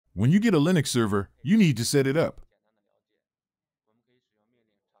When you get a Linux server, you need to set it up.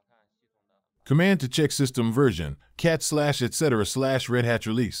 Command to check system version,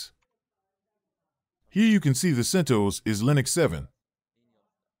 cat/etc/redhat-release. Here you can see the CentOS is Linux 7.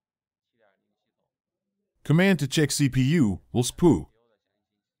 Command to check CPU, lscpu.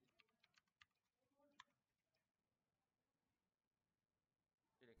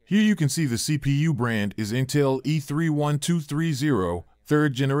 Here you can see the CPU brand is Intel E31230,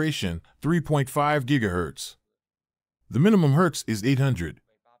 3rd generation, 3.5 GHz. The minimum hertz is 800.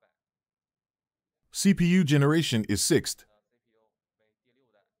 CPU generation is 6th.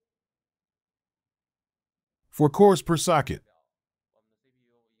 For cores per socket,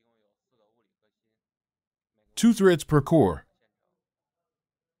 2 threads per core.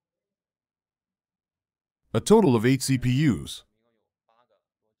 A total of 8 CPUs.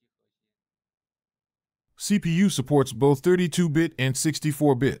 CPU supports both 32-bit and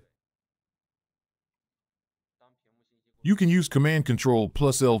 64-bit. You can use Command Control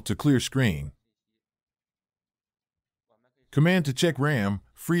 +L to clear screen. Command to check RAM,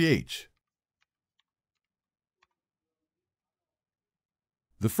 free H.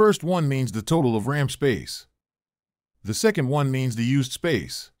 The first one means the total of RAM space. The second one means the used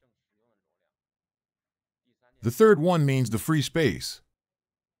space. The third one means the free space.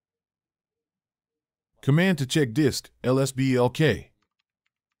 Command to check disk, lsblk.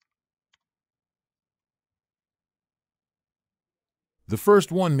 The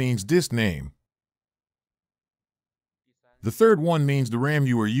first one means disk name. The third one means the RAM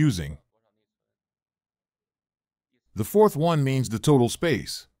you are using. The fourth one means the total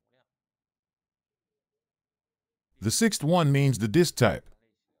space. The sixth one means the disk type.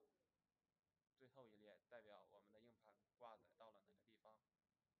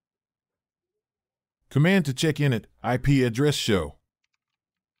 Command to check init, IP address show.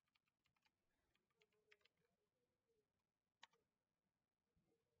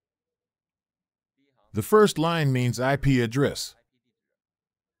 The first line means IP address.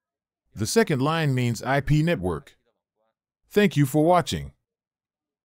 The second line means IP network. Thank you for watching.